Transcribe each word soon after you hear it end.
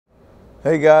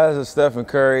Hey guys, it's Stephen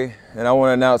Curry, and I want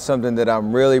to announce something that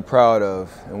I'm really proud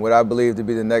of and what I believe to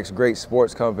be the next great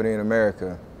sports company in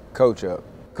America, CoachUp.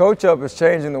 CoachUp is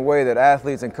changing the way that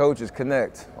athletes and coaches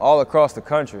connect all across the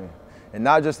country, and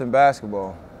not just in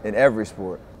basketball, in every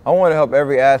sport. I want to help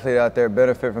every athlete out there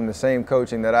benefit from the same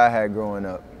coaching that I had growing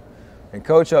up. And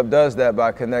CoachUp does that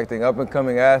by connecting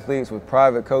up-and-coming athletes with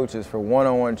private coaches for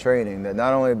one-on-one training that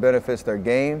not only benefits their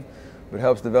game, but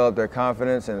helps develop their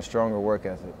confidence and a stronger work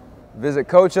ethic. Visit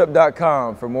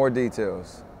CoachUp.com for more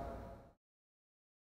details.